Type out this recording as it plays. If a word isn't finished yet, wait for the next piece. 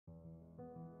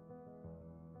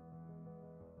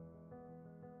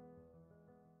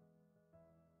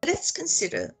let's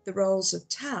consider the roles of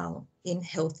tau in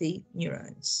healthy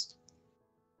neurons.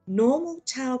 Normal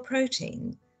tau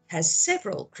protein has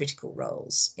several critical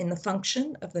roles in the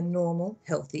function of the normal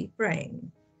healthy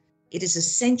brain. It is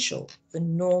essential for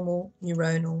normal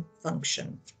neuronal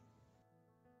function.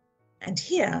 And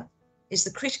here is the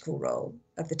critical role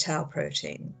of the tau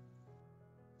protein.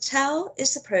 Tau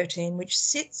is the protein which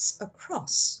sits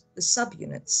across the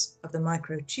subunits of the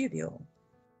microtubule,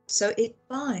 so it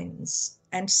binds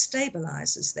and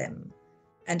stabilizes them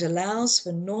and allows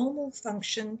for normal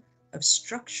function of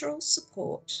structural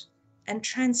support and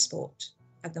transport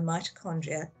of the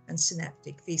mitochondria and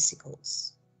synaptic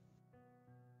vesicles.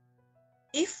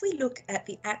 If we look at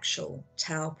the actual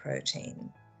tau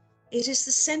protein, it is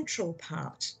the central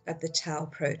part of the tau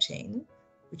protein,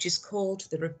 which is called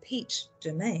the repeat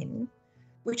domain,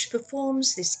 which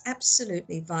performs this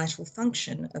absolutely vital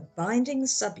function of binding the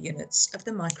subunits of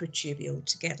the microtubule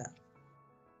together.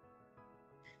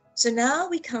 So now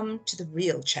we come to the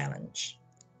real challenge,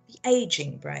 the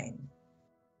aging brain.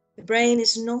 The brain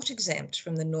is not exempt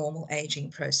from the normal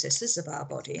aging processes of our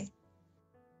body.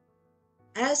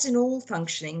 As in all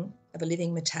functioning of a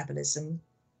living metabolism,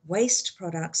 waste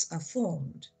products are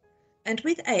formed, and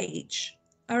with age,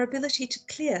 our ability to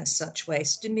clear such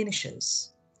waste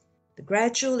diminishes. The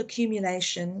gradual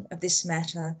accumulation of this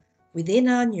matter within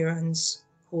our neurons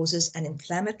causes an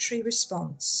inflammatory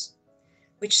response,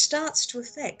 which starts to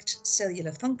affect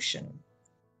cellular function.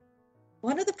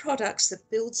 One of the products that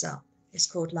builds up is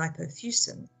called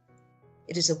lipofuscin.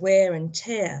 It is a wear and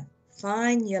tear,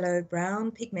 fine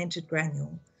yellow-brown pigmented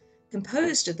granule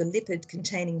composed of the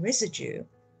lipid-containing residue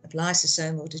of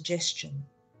lysosomal digestion.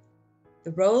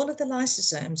 The role of the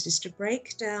lysosomes is to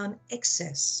break down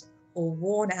excess or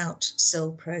worn-out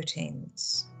cell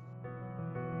proteins.